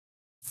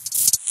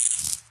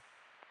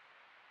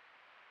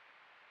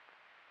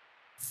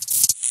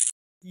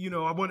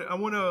I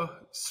want to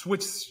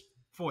switch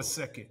for a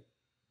second.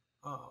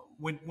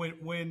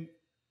 When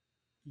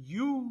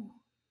you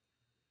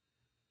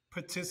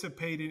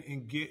participated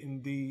in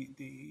getting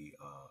the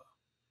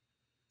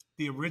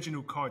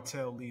original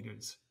cartel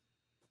leaders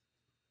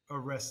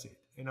arrested,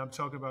 and I'm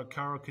talking about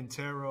Caro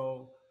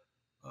Quintero,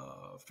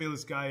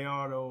 Felix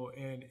Gallardo,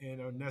 and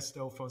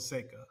Ernesto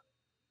Fonseca.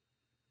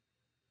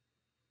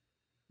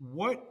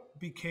 What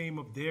became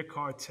of their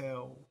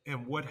cartel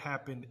and what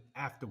happened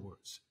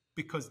afterwards?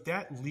 Because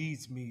that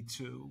leads me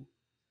to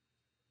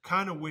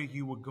kind of where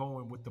you were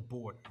going with the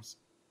borders.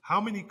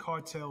 How many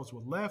cartels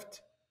were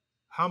left?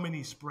 How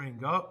many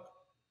sprang up?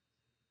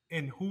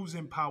 And who's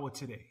in power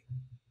today?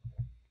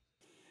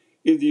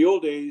 In the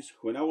old days,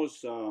 when I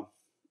was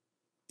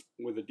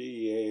with the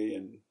DEA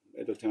and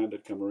at the time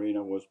that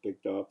Camarena was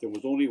picked up, there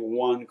was only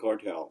one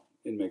cartel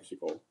in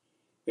Mexico.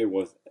 It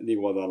was the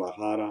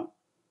Guadalajara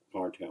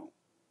Cartel,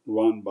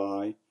 run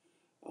by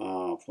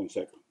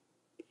Fonseca.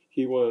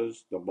 He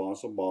was the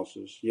boss of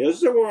bosses. Yes,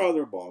 there were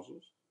other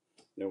bosses.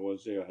 There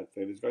was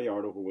Felix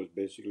Gallardo, who was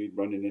basically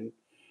running in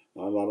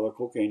a lot of the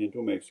cocaine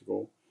into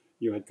Mexico.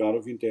 You had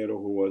Caro Quintero,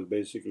 who was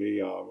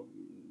basically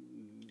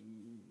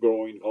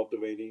growing,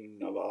 cultivating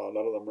a lot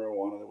of the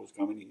marijuana that was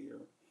coming here.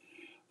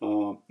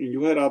 And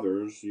you had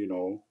others,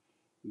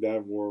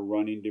 that were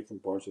running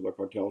different parts of the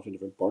cartels in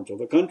different parts of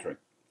the country.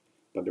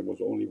 But there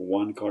was only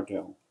one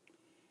cartel.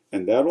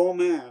 And that old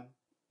man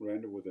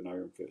ran it with an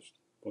iron fist.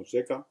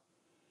 Fonseca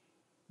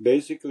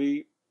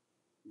basically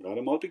got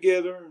them all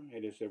together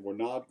and they said, we're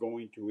not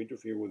going to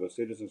interfere with the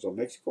citizens of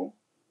Mexico.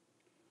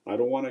 I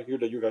don't want to hear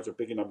that you guys are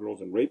picking up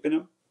girls and raping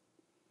them.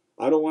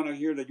 I don't want to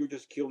hear that you're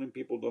just killing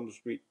people down the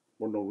street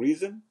for no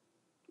reason.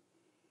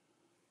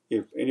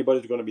 If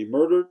anybody's going to be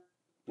murdered,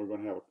 we're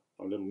going to have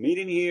a little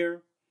meeting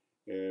here.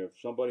 If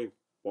somebody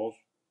falls,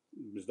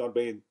 is not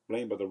playing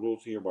by the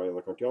rules here, by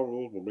the cartel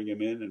rules, we'll bring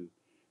him in and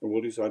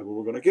we'll decide who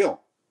we're going to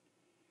kill.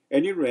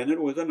 And he ran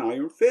it with an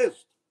iron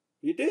fist.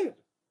 He did.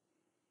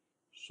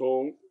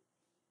 So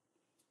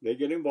they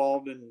get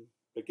involved in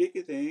the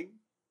Kiki thing,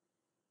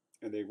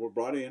 and they were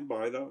brought in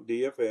by the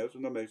DFS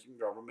and the Mexican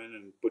government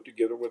and put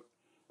together with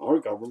our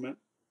government.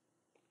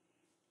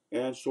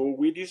 And so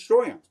we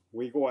destroy them.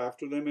 We go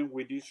after them and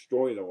we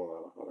destroy the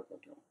Guadalajara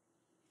cartel.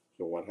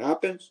 So what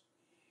happens?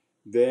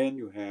 Then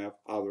you have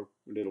other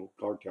little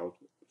cartels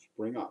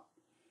spring up.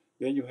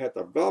 Then you had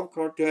the Gulf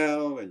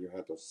cartel, and you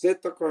had the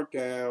Zeta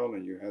cartel,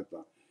 and you had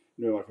the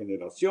Nueva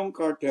Generación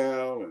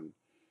cartel, and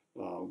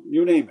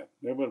you name it.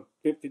 There were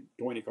 50,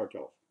 20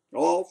 cartels,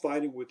 all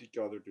fighting with each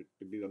other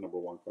to be the number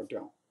one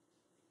cartel.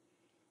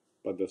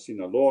 But the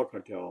Sinaloa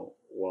cartel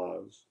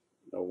was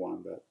the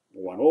one that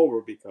won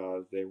over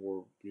because they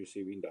were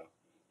receiving the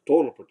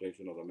total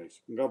protection of the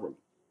Mexican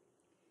government.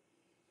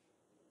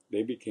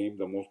 They became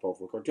the most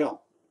powerful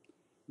cartel.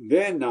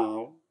 Then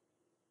now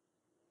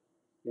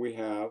we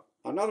have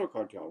another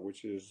cartel,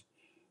 which is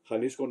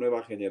Jalisco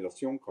Nueva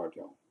Generación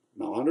cartel.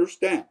 Now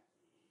understand,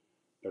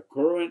 the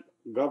current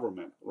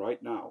government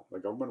right now, the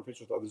government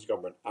officials of this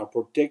government, are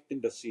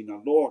protecting the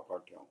Sinaloa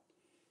cartel.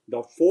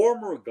 The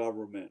former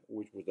government,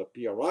 which was the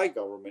PRI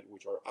government,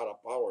 which are out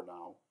of power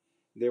now,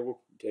 they were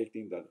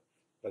protecting the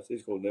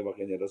Jalisco Nueva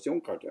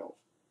Generación cartels.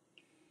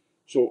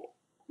 So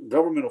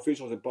government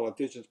officials and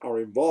politicians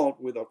are involved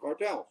with the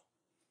cartels.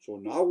 So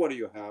now what do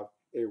you have?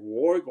 A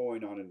war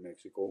going on in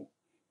Mexico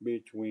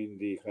between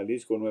the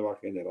Jalisco Nueva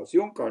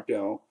Generación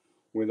cartel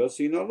with the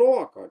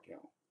Sinaloa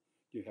cartel.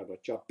 You have the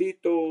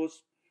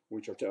Chapitos,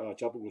 which are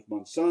Chapo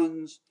Guzman's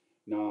sons,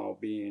 now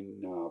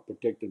being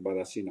protected by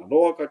the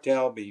Sinaloa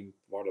cartel, being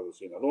part of the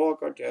Sinaloa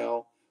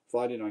cartel,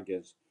 fighting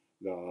against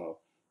the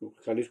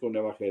Jalisco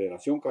Nueva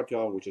Generación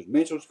cartel, which is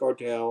Meso's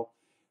cartel,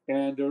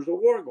 and there's a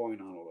war going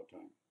on all the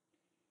time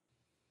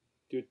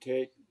to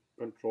take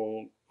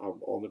control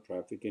of all the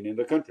trafficking in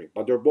the country.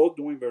 But they're both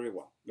doing very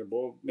well. They're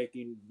both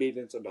making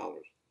billions of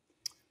dollars.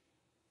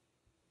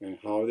 And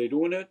how are they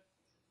doing it?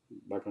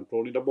 By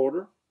controlling the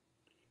border.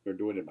 They're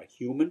doing it by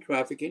human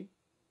trafficking.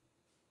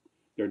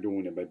 They're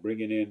doing it by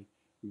bringing in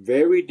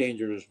very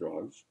dangerous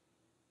drugs.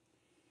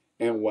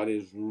 And what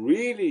is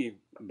really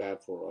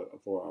bad for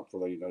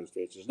the United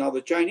States is now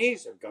the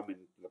Chinese have come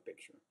into the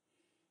picture.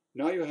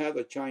 Now you have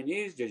the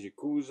Chinese, the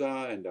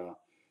Yakuza, and the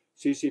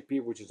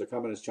CCP, which is the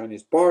Communist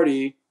Chinese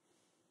Party,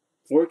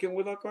 working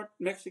with the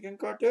Mexican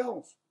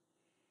cartels.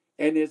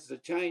 And it's the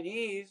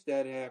Chinese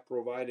that have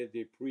provided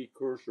the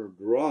precursor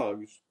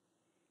drugs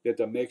that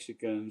the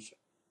Mexicans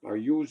are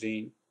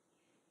using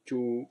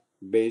to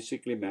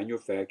basically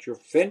manufacture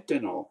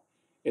fentanyl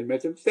and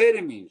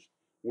methamphetamines,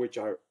 which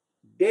are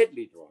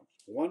deadly drugs.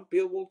 One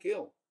pill will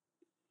kill.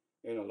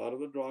 And a lot of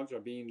the drugs are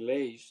being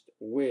laced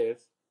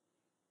with,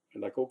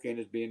 and the cocaine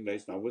is being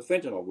laced now with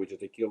fentanyl, which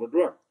is a killer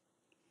drug.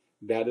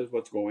 That is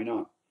what's going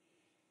on.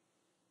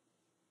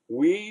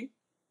 We,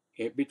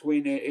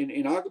 between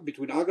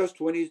August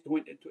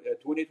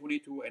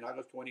 2022 and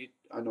August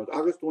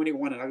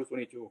 21 and August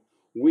 22,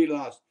 we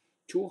lost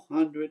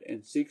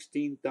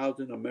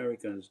 216,000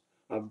 Americans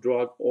of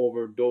drug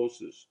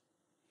overdoses.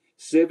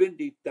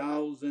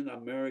 70,000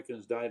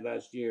 Americans died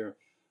last year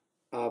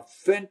of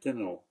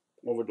fentanyl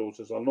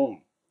overdoses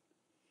alone.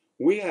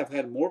 We have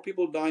had more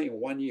people die in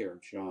 1 year,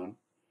 Sean,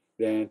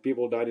 than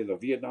people died in the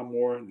Vietnam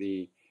War,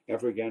 the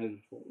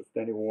Afghanistan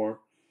War,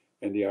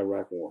 and the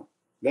Iraq War.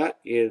 That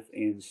is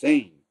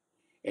insane.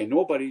 And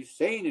nobody's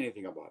saying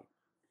anything about it.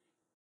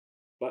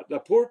 But the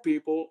poor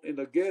people in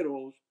the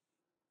ghettos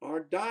are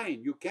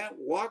dying. You can't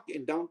walk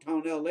in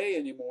downtown LA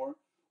anymore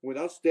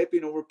without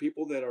stepping over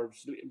people that are,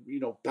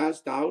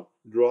 passed out,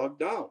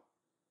 drugged out.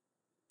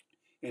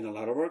 And a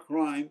lot of our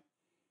crime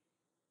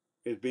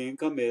is being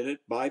committed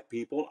by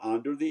people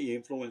under the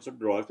influence of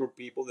drugs or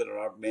people that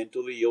are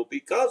mentally ill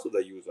because of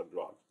the use of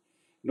drugs.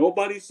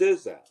 Nobody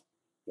says that.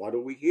 What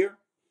do we hear?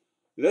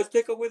 Let's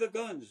take away the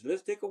guns.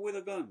 Let's take away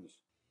the guns.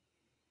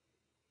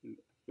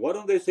 Why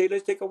don't they say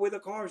let's take away the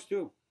cars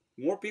too?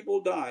 More people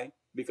die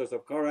because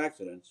of car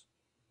accidents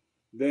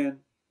than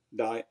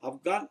die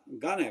of gun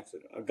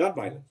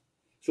violence.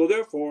 So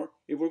therefore,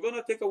 if we're going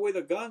to take away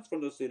the guns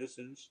from the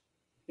citizens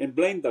and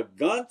blame the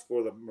guns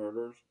for the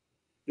murders,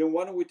 then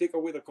why don't we take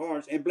away the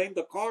cars and blame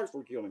the cars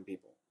for killing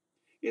people?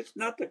 It's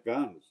not the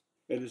guns,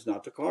 and it's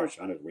not the cars,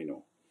 Sean, as we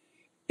know.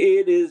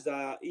 It is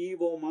the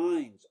evil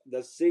minds,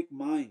 the sick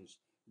minds,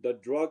 the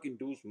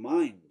drug-induced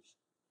minds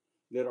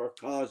that are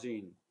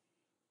causing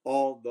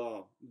all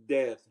the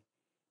death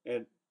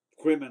and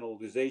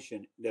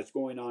criminalization that's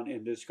going on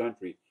in this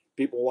country.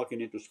 People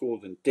walking into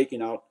schools and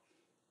taking out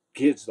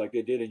kids like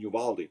they did in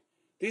Uvalde.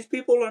 These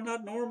people are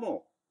not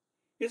normal.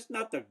 It's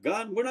not the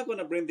gun. We're not going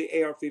to blame the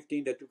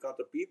AR-15 that took out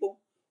the people.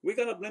 We're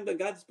going to blame the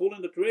guy that's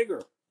pulling the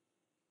trigger.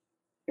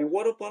 And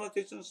what do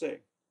politicians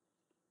say?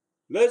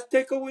 Let's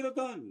take away the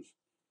guns.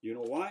 You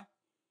know why?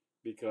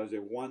 Because they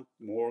want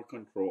more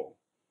control.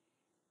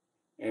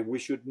 And we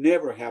should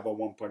never have a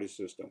one-party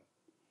system.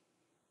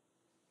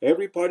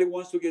 Every party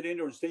wants to get in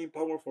there and stay in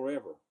power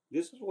forever.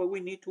 This is why we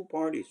need two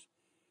parties,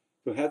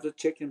 to have the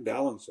check and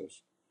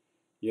balances.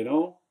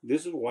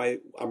 This is why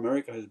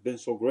America has been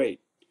so great.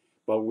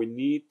 But we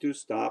need to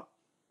stop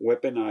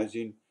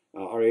weaponizing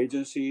our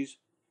agencies,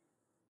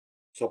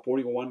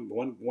 supporting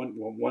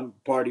one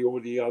party over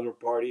the other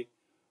party.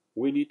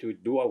 We need to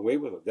do away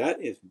with it.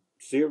 That is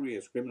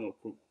serious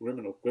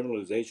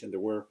criminalization that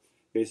we're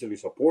basically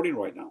supporting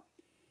right now.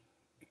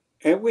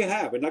 And we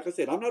have, and like I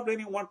said, I'm not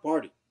blaming one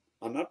party.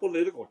 I'm not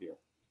political here.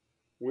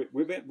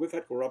 We've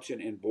had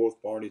corruption in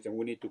both parties, and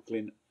we need to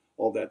clean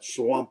all that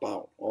swamp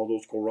out, all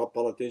those corrupt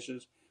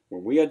politicians.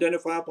 When we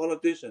identify a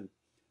politician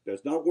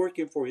that's not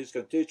working for his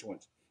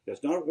constituents,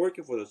 that's not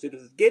working for the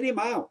citizens, get him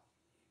out.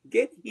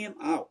 Get him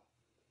out.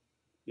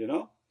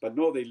 But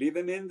no, they leave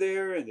him in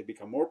there, and they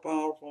become more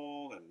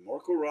powerful and more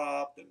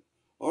corrupt. And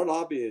our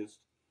lobbyists,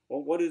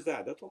 well, what is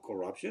that? That's all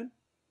corruption.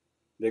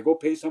 They go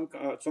pay some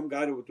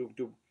guy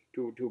to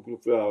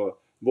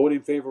vote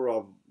in favor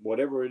of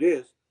whatever it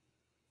is.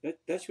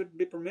 That shouldn't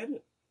be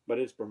permitted, but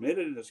it's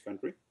permitted in this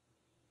country.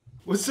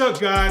 What's up,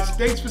 guys?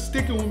 Thanks for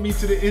sticking with me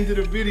to the end of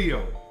the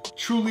video.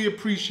 Truly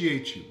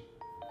appreciate you.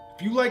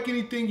 If you like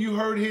anything you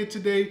heard here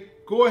today,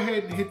 go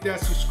ahead and hit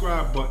that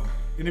subscribe button.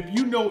 And if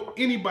you know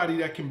anybody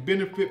that can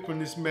benefit from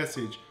this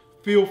message,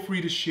 feel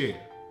free to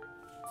share.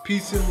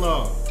 Peace and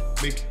love.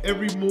 Make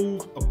every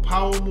move a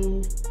power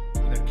move,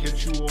 and I'll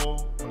catch you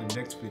all on the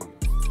next video.